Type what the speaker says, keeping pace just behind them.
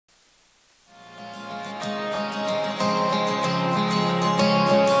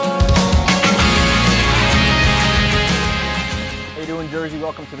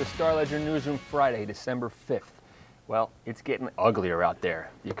welcome to the Star Ledger Newsroom Friday, December 5th. Well, it's getting uglier out there.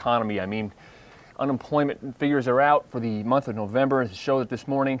 The economy, unemployment figures are out for the month of November. It showed that this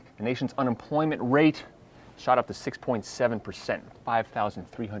morning the nation's unemployment rate shot up to 6.7%.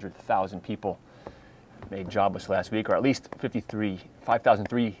 5,300 people made jobless last week, or at least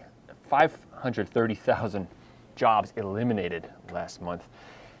 530,000 jobs eliminated last month.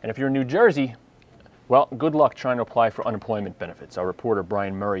 And if you're in New Jersey, well, good luck trying to apply for unemployment benefits. Our reporter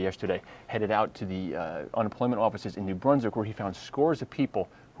Brian Murray yesterday headed out to the unemployment offices in New Brunswick, where he found scores of people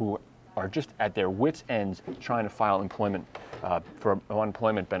who are just at their wits' ends trying to file employment for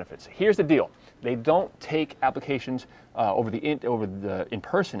unemployment benefits. Here's the deal: they don't take applications in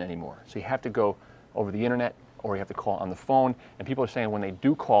person anymore. So you have to go over the internet, or you have to call on the phone. And people are saying when they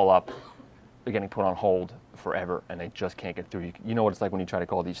do call up, they're getting put on hold forever, and they just can't get through. You know what it's like when you try to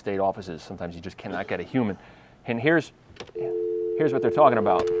call these state offices. Sometimes you just cannot get a human. And here's what they're talking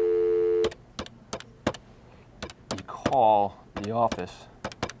about. You call the office,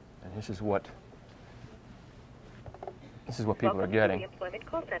 and this is what people are getting. To the Employment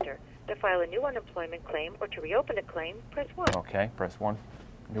Call Center. To file a new unemployment claim or to reopen a claim, press 1. Okay, press 1.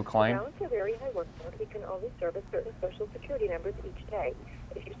 New claim. To balance a very high workload, we can only service certain Social Security numbers each day.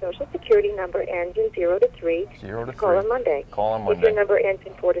 If your Social Security number ends in 0 to 3, call on Monday. Call on Monday. If your number ends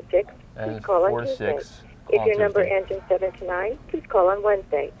in 4 to 6, please call on Tuesday. If your number ends in 7 to 9, please call on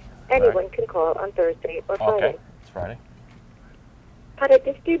Wednesday. Anyone can call on Thursday or Friday. Okay, it's Friday. Para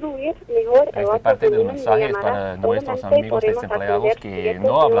distribuir mejor Esta parte del mensaje es para nuestros amigos desempleados que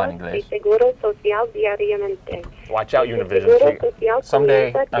no hablan inglés. Watch out, Univision.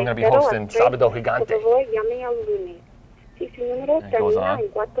 Someday I'm going to be hosting Sábado Gigante. Si su número termina en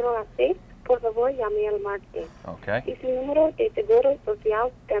 4 a 6, por favor llame el martes. Okay. Si su número de seguro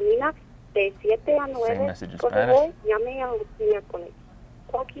social termina de 7 a 9, por favor llame el miércoles.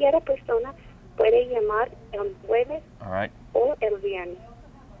 Cualquier persona puede llamar el jueves o el viernes.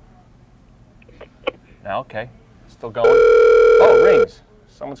 Now, okay. Still going. Oh, it rings.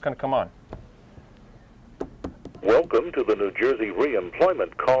 Someone's going to come on. Welcome to the New Jersey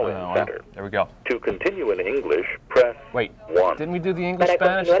Reemployment Call-In Center. There we go. To continue in English, press 1. Didn't we do the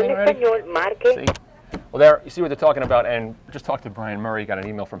English-Spanish thing already? See? Well, there, you see what they're talking about, and just talked to Brian Murray, got an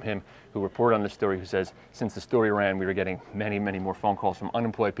email from him who reported on this story, who says, since the story ran, we were getting many, many more phone calls from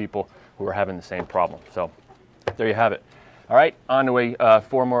unemployed people who are having the same problem. So, there you have it. All right, on to a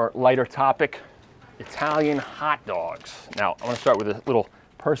more lighter topic, Italian hot dogs. Now, I want to start with a little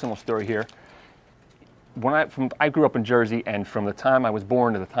personal story here. I grew up in Jersey, and from the time I was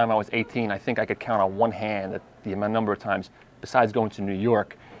born to the time I was 18, I think I could count on one hand the number of times, besides going to New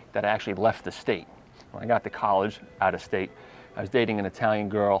York, that I actually left the state. When I got to college, out of state, I was dating an Italian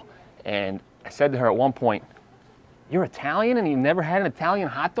girl, and I said to her at one point, "You're Italian and you never had an Italian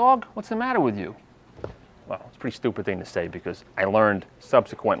hot dog? What's the matter with you?" Well, it's a pretty stupid thing to say, because I learned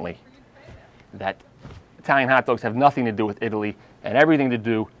subsequently that Italian hot dogs have nothing to do with Italy and everything to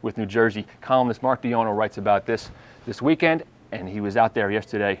do with New Jersey. Columnist Mark Biono writes about this weekend, and he was out there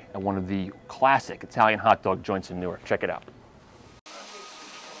yesterday at one of the classic Italian hot dog joints in Newark. Check it out.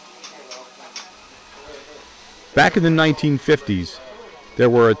 Back in the 1950s, there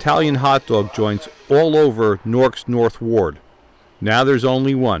were Italian hot dog joints all over Newark's North Ward. Now there's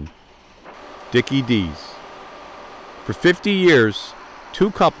only one, Dickie D's. For 50 years, two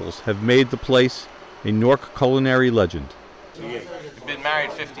couples have made the place a Newark culinary legend. You've been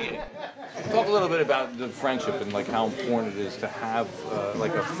married 58. Talk a little bit about the friendship and like how important it is to have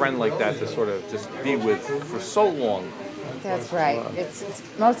like a friend like that to sort of just be with for so long. That's right. It's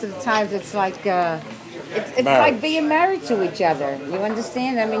most of the times it's like it's like being married to each other. You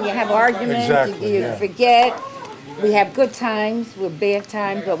understand? I mean, you have arguments, you forget. We have good times, we have bad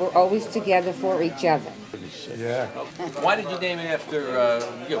times, but we're always together for each other. Yeah. Why did you name it after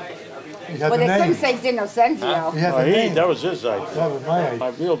you? Well, they couldn't say D'innocencio. That was his idea. That was my idea. My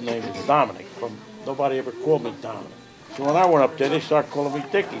real name is Dominic. Nobody ever called me Dominic. So when I went up there, they started calling me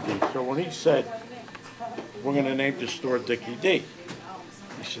Dickie D. So when he said, "We're going to name the store Dickie D,"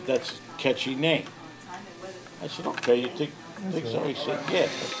 he said, "That's a catchy name." I said, "Okay, you think so?" He said, "Yeah."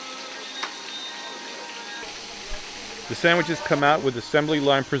 The sandwiches come out with assembly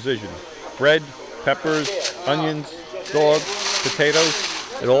line precision. Bread, peppers, onions, dog, potatoes.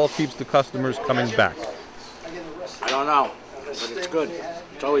 It all keeps the customers coming back. I don't know, but it's good.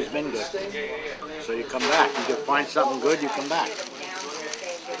 It's always been good. So you come back. You can find something good, you come back.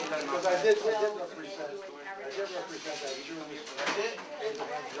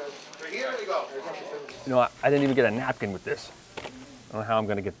 You know, I didn't even get a napkin with this. I don't know how I'm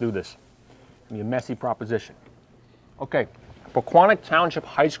going to get through this. It's going to be a messy proposition. Okay, Pequannock Township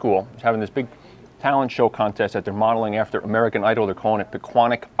High School is having this big talent show contest that they're modeling after American Idol. They're calling it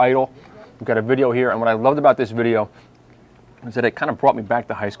Pequannock Idol. We've got a video here, and what I loved about this video is that it kind of brought me back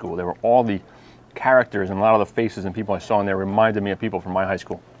to high school. There were all the characters and a lot of the faces and people I saw in there reminded me of people from my high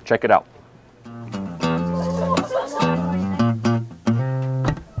school. Check it out.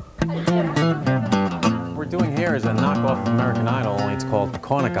 What we're doing here is a knockoff of American Idol, only it's called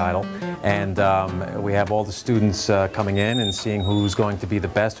Pequannock Idol. And we have all the students coming in and seeing who's going to be the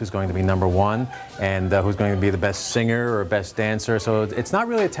best, who's going to be #1, and who's going to be the best singer or best dancer. So it's not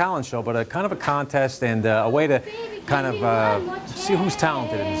really a talent show, but a kind of a contest and a way to kind of see who's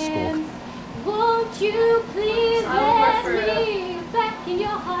talented in the school. Won't you please let me back in your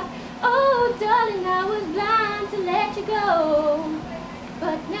heart? Oh, darling, I was blind to let you go.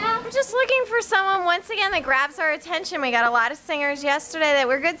 But now I'm just looking for someone once again that grabs our attention. We got a lot of singers yesterday that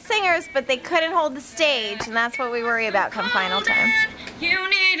were good singers, but they couldn't hold the stage, and that's what we worry about come final time. you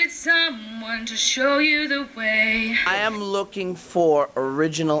needed someone to show you the way. I am looking for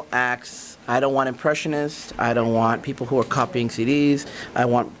original acts. I don't want impressionists. I don't want people who are copying CDs. I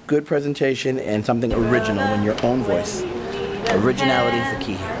want good presentation and something original in your own voice. Originality is the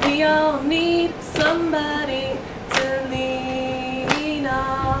key here. We all need somebody to lean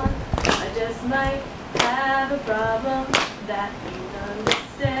on. I just might have a problem that you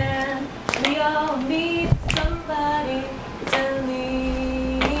understand. We all need somebody to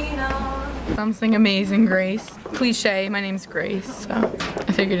lean on. Something Amazing Grace. Cliche, my name's Grace, so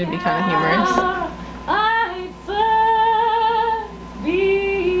I figured it'd be kind of humorous. I first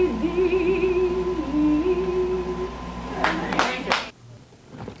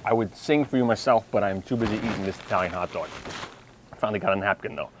I would sing for you myself, but I'm too busy eating this Italian hot dog. I finally got a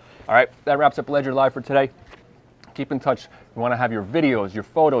napkin though. All right, that wraps up Ledger Live for today. Keep in touch. We want to have your videos, your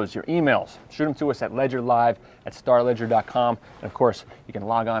photos, your emails. Shoot them to us at ledgerlive@starledger.com. And of course, you can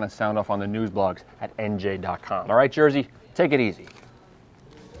log on and sound off on the news blogs at NJ.com. All right, Jersey, take it easy.